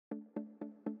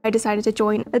I decided to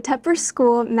join the Tepper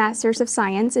School Masters of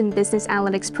Science in Business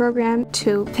Analytics program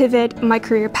to pivot my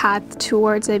career path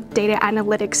towards a data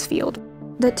analytics field.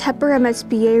 The Tepper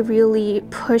MSBA really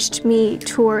pushed me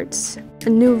towards a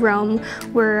new realm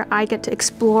where I get to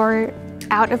explore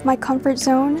out of my comfort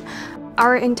zone.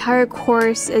 Our entire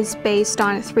course is based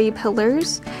on 3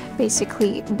 pillars,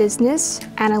 basically business,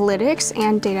 analytics,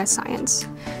 and data science.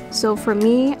 So for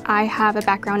me, I have a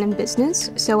background in business,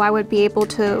 so I would be able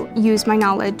to use my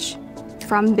knowledge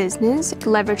from business,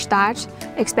 leverage that,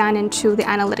 expand into the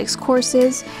analytics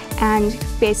courses, and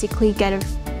basically get a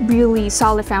really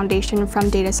solid foundation from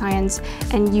data science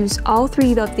and use all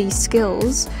 3 of these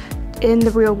skills in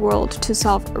the real world to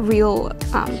solve real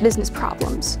business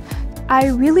problems. I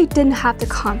really didn't have the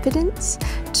confidence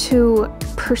to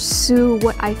pursue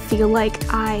what I feel like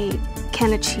I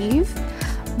can achieve.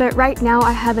 But right now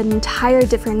I have an entire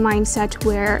different mindset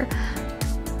where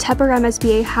Tepper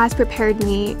MSBA has prepared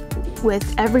me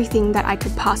with everything that I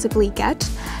could possibly get,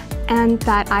 and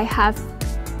that I have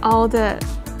all the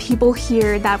people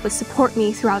here that would support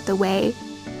me throughout the way.